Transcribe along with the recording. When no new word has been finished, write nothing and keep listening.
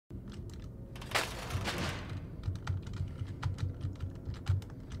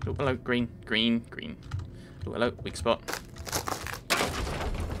Oh, hello, green, green, green. Oh, hello, weak spot.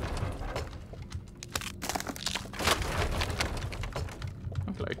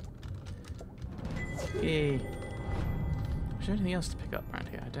 Oh, hello. Yay. Is there anything else to pick up around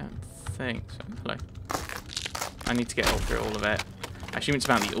here? I don't think so. Hello. I need to get through all of it. I assume it's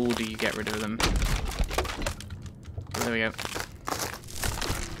about the order you get rid of them. Oh, there we go.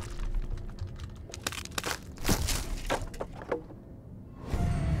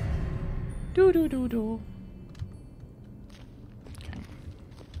 Do do do do. Okay.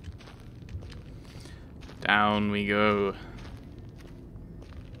 Down we go.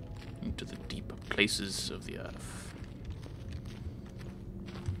 Into the deeper places of the earth.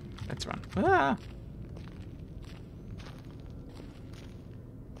 Let's run. Ah!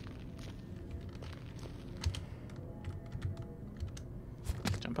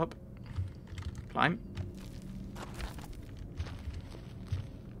 Jump up. Climb.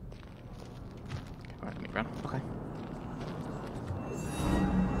 Okay, right, let me run. Okay.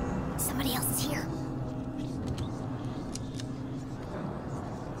 Somebody else is here.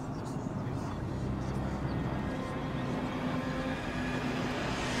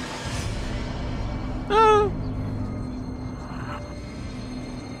 Oh!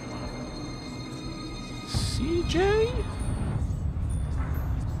 CJ?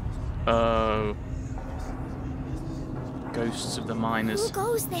 Oh. Ghosts of the miners. Who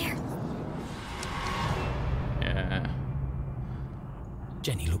goes there? Yeah.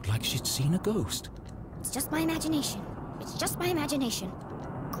 Jenny looked like she'd seen a ghost. It's just my imagination. It's just my imagination.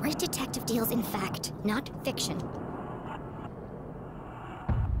 Great detective deals in fact, not fiction.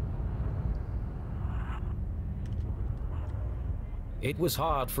 It was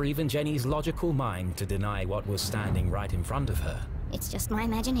hard for even Jenny's logical mind to deny what was standing right in front of her. It's just my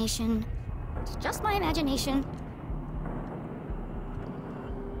imagination. It's just my imagination.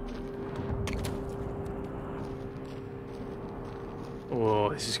 Oh,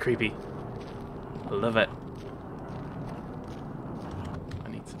 this is creepy. I love it. I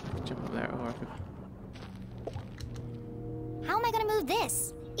need to jump up there. Or How am I gonna move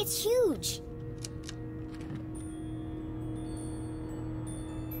this? It's huge.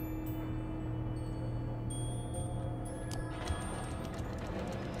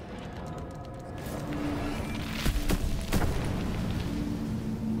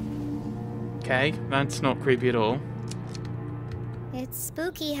 okay, that's not creepy at all. It's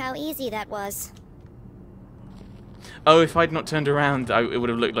spooky how easy that was. Oh, if I'd not turned around, it would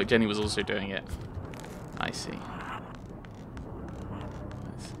have looked like Jenny was also doing it. I see.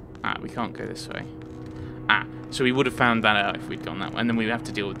 Ah, we can't go this way. Ah, so we would have found that out if we'd gone that way, and then we'd have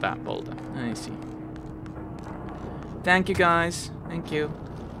to deal with that boulder. I see. Thank you, guys. Thank you.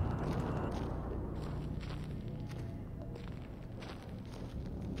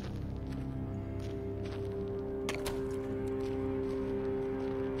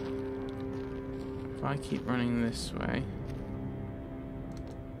 If I keep running this way...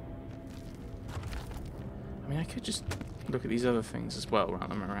 I mean, I could just look at these other things as well, run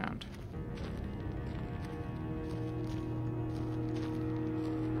them around.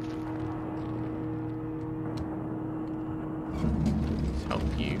 Let's help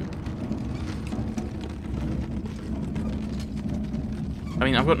you. I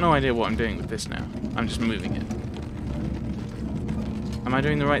mean, I've got no idea what I'm doing with this now. I'm just moving it. Am I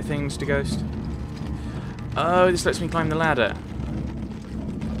doing the right thing, Mr. Ghost? Oh, this lets me climb the ladder.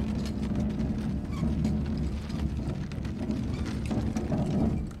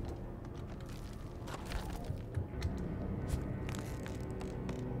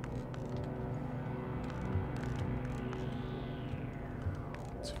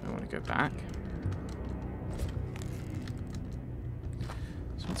 So if I want to go back.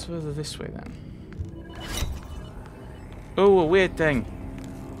 So what's further this way then? Oh, a weird thing.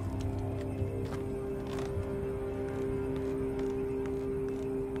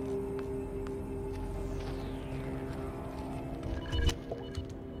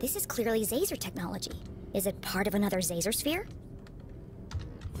 This is clearly Zazer technology. Is it part of another Zazer sphere?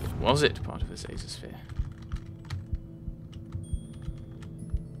 Was it part of the Zazer sphere?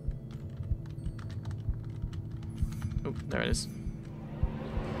 Oh, there it is.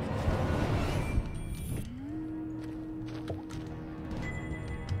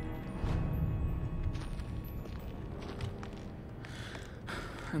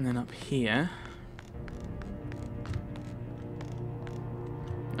 And then up here.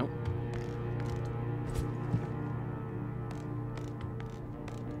 Nope.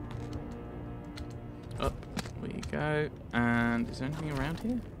 Up we go. And is there anything around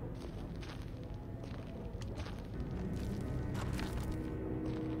here?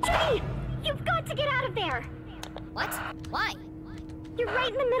 Jenny! You've got to get out of there! What? Why? You're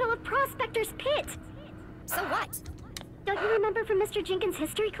right in the middle of Prospector's Pit! So what? Don't you remember from Mr. Jenkins'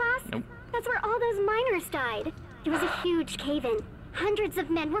 history class? Nope. That's where all those miners died. There was a huge cave-in. Hundreds of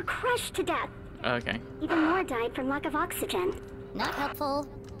men were crushed to death. Okay. Even more died from lack of oxygen. Not helpful.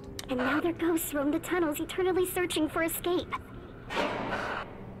 And now their ghosts roam the tunnels, eternally searching for escape.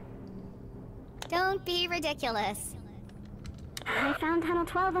 Don't be ridiculous. I found Tunnel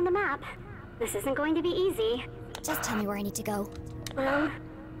 12 on the map. This isn't going to be easy. Just tell me where I need to go. Well,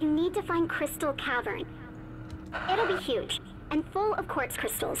 you need to find Crystal Cavern. It'll be huge, and full of quartz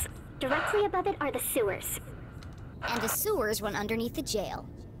crystals. Directly above it are the sewers. And the sewers run underneath the jail.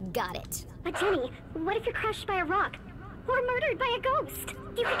 Got it. But Jenny, what if you're crushed by a rock? Or murdered by a ghost?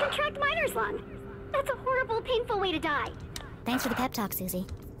 You could contract miner's lung. That's a horrible, painful way to die. Thanks for the pep talk, Susie.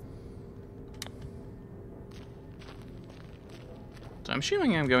 So I'm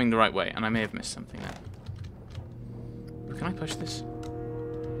assuming I'm going the right way, and I may have missed something there. Can I push this?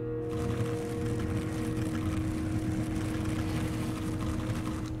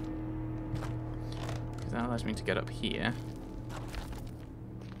 Because that allows me to get up here.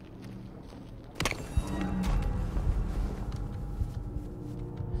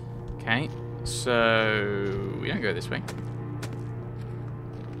 Okay, so we don't go this way.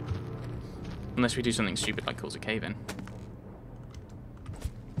 Unless we do something stupid like cause a cave in.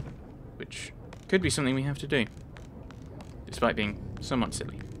 Which could be something we have to do. Despite being somewhat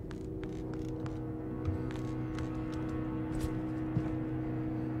silly.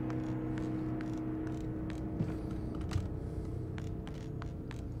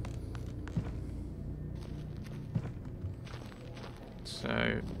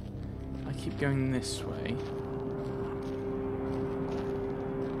 So, I keep going this way.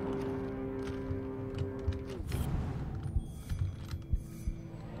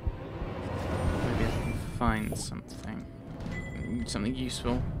 Maybe I can find something. Something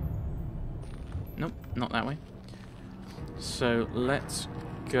useful. Nope, not that way. So, let's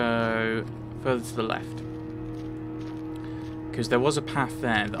go further to the left. Because there was a path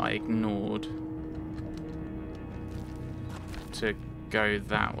there that I ignored. To go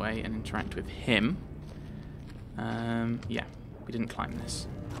that way and interact with him. Yeah, we didn't climb this.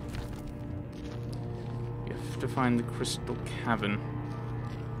 We have to find the Crystal Cavern.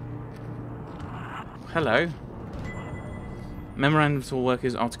 Hello. Memorandum to all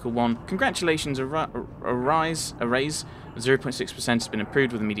workers, Article 1. Congratulations, a raise of 0.6% has been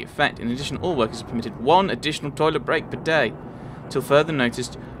approved with immediate effect. In addition, all workers are permitted 1 additional toilet break per day. Till further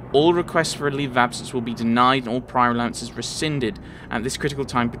notice, all requests for a leave of absence will be denied and all prior allowances rescinded. At this critical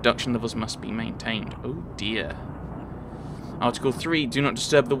time, production levels must be maintained. Oh dear. Article 3. Do not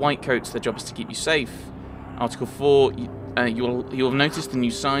disturb the white coats. Their job is to keep you safe. Article 4. You will have noticed the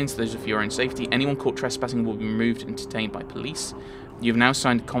new signs. Those are for your own safety. Anyone caught trespassing will be removed and detained by police. You have now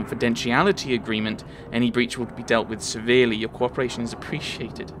signed a confidentiality agreement. Any breach will be dealt with severely. Your cooperation is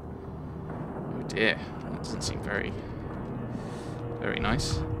appreciated. Oh dear. That doesn't seem very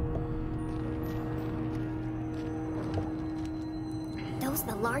nice. Those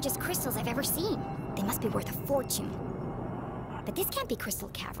are the largest crystals I've ever seen. They must be worth a fortune. But this can't be Crystal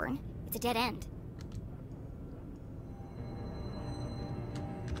Cavern. It's a dead end.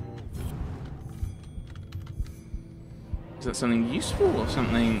 Is that something useful or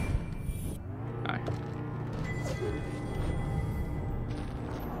something? No.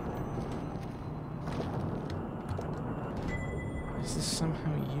 Is this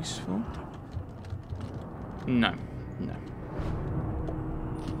somehow useful? No. No.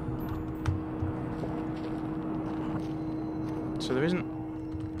 So there's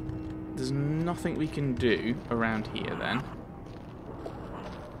nothing we can do around here then.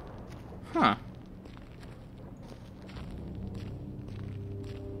 Huh.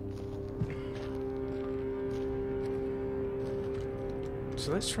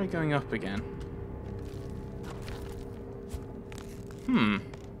 So let's try going up again.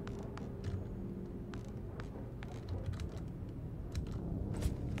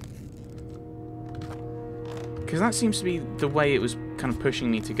 Because that seems to be the way it was kind of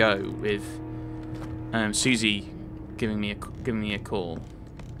pushing me to go with Susie giving me a call.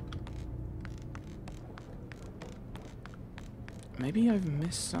 Maybe I've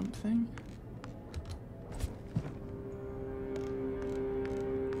missed something?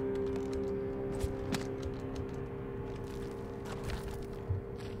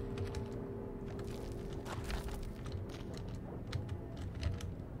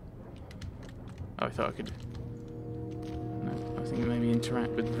 Oh, I thought I could... No, I think maybe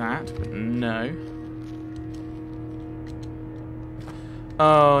interact with that, but no.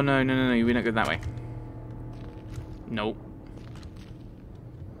 Oh, no, no, no, no. We don't go that way. Nope.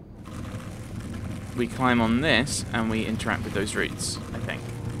 We climb on this, and we interact with those roots, I think.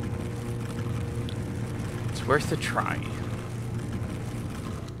 It's worth a try.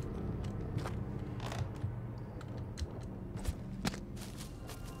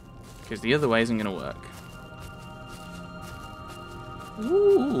 Because the other way isn't going to work.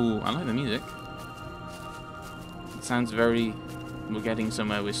 Ooh, I like the music. It sounds very... We're getting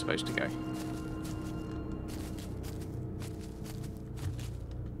somewhere we're supposed to go.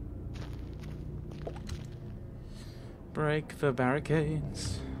 Break the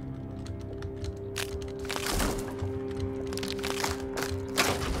barricades.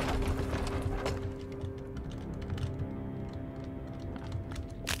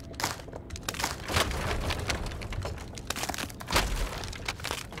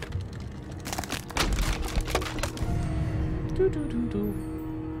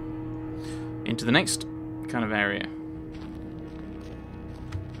 Into the next kind of area.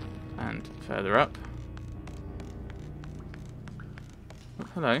 And further up. Oh,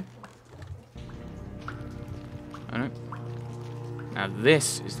 hello. Oh no. Now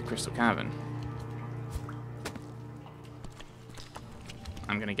this is the Crystal Cavern.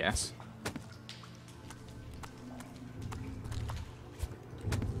 I'm gonna guess.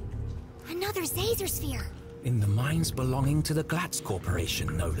 Another Zazer sphere. In the mines belonging to the Glatz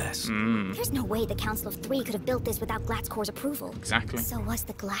Corporation, no less. There's no way the Council of Three could have built this without Glatzcor's approval. Exactly. So was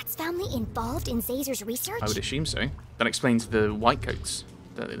the Glatz family involved in Zazer's research? I would assume so. That explains the whitecoats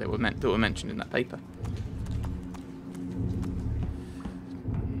that were mentioned in that paper.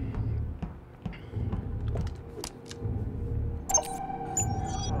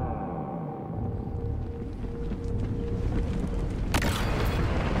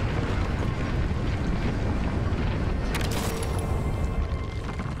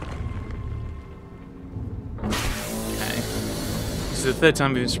 This is the third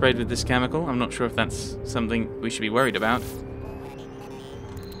time we've been sprayed with this chemical. I'm not sure if that's something we should be worried about.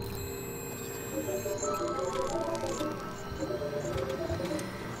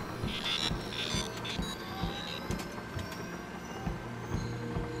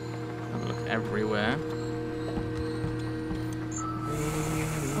 Have a look everywhere.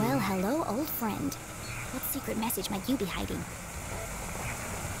 Well, hello, old friend. What secret message might you be hiding?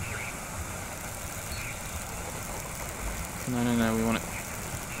 No, no, no, we want it.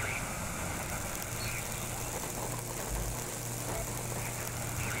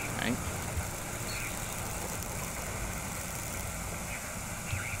 Okay.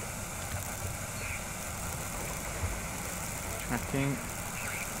 Tracking.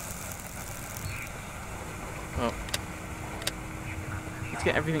 Oh. Let's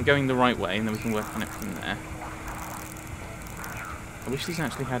get everything going the right way and then we can work on it from there. I wish these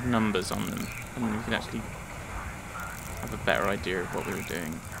actually had numbers on them. And then we could actually have a better idea of what we were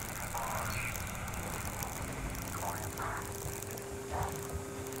doing.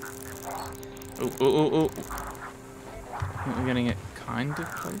 Oh, oh, oh, oh. I think we're getting it kind of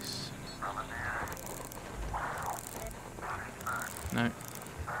close. No.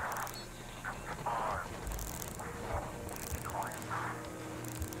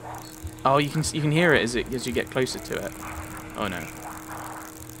 Oh, you can hear it as you get closer to it. Oh no.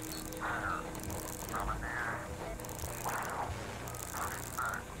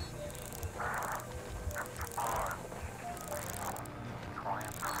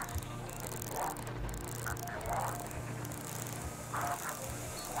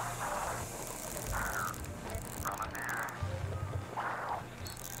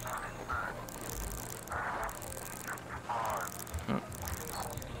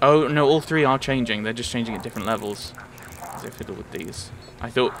 Oh, no, all three are changing. They're just changing at different levels as I fiddle with these. I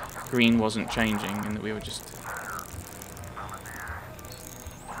thought green wasn't changing and that we were just...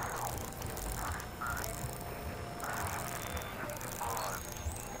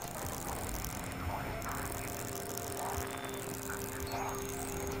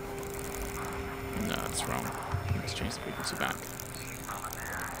 No, that's wrong. Let's change the frequency back.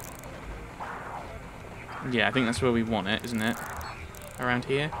 Yeah, I think that's where we want it, isn't it? Around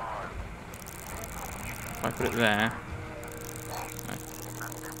here. If I put it there. No.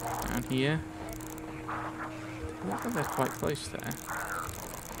 Down here. I look like they're quite close there.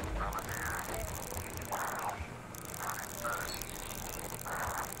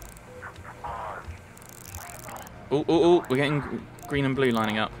 Oh, oh, oh, we're getting green and blue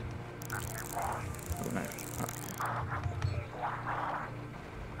lining up. Oh no.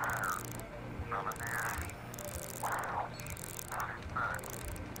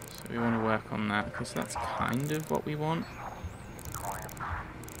 We want to work on that because that's kind of what we want.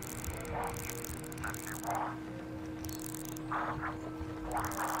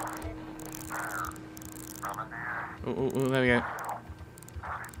 Oh, there we go.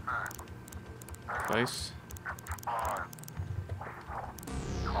 Close.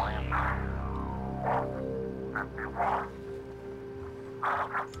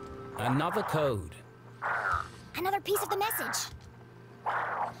 Another code. Another piece of the message.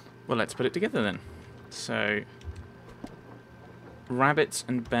 Well, let's put it together then. So, rabbits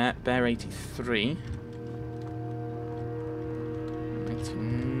and bear 83.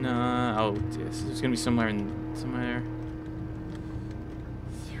 89. Oh dear, so there's going to be somewhere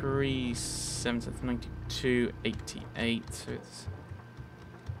 3, 7, 92, 88. So it's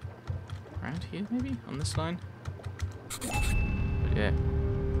around here, maybe on this line. But yeah,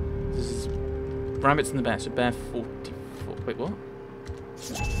 this is rabbits and the bear. So bear 44. Wait, what?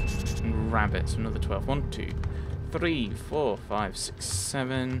 And rabbits, another 12. 1, 2, 3, 4, 5, 6,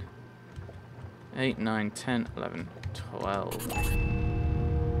 7, 8, 9, 10, 11, 12.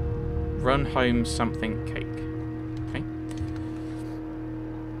 Run home something cake. Okay.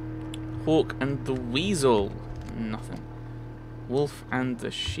 Hawk and the weasel. Nothing. Wolf and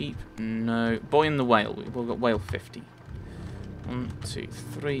the sheep. No. Boy and the whale. We've got whale 50. 1, 2,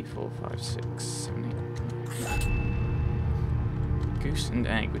 3, 4, 5, 6, 7, 8. Goose and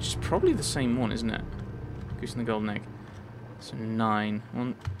egg, which is probably the same one, isn't it? Goose and the golden egg. So 9.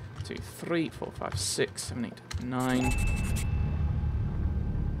 1, 2, 3, 4, 5, 6, 7, 8, 9.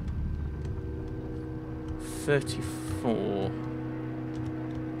 34.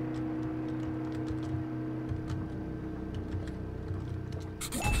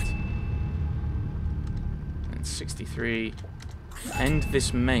 And 63. End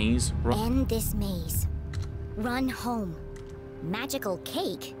this maze. End this maze. Run home. Magical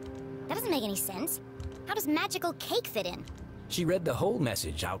cake? That doesn't make any sense. How does magical cake fit in? She read the whole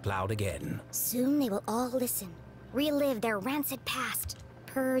message out loud again. Soon they will all listen. Relive their rancid past.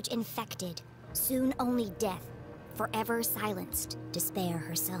 Purge infected. Soon only death. Forever silenced. Despair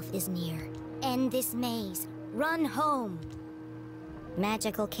herself is near. End this maze. Run home.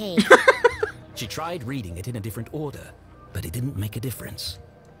 Magical cake. She tried reading it in a different order, but it didn't make a difference.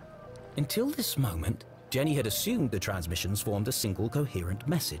 Until this moment, Jenny had assumed the transmissions formed a single coherent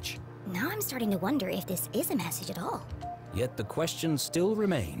message. Now I'm starting to wonder if this is a message at all. Yet the question still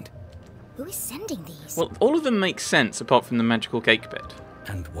remained. Who is sending these? Well, all of them make sense apart from the magical cake bit.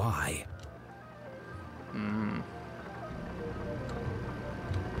 And why?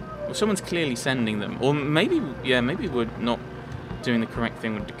 Well, someone's clearly sending them. Or maybe, yeah, maybe we're not doing the correct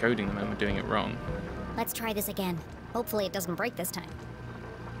thing with decoding them and we're doing it wrong. Let's try this again. Hopefully it doesn't break this time.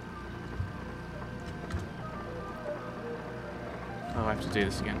 Oh, I have to do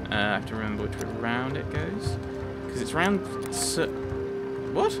this again. I have to remember which way round it goes. Because it's round...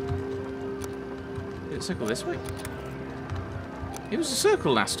 What? Did it circle this way? It was a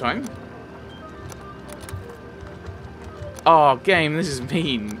circle last time. Oh, game, this is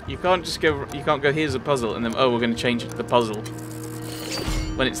mean. You can't just go... You can't go, here's a puzzle, and then, oh, we're going to change it to the puzzle.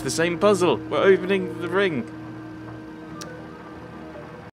 When it's the same puzzle. We're opening the ring.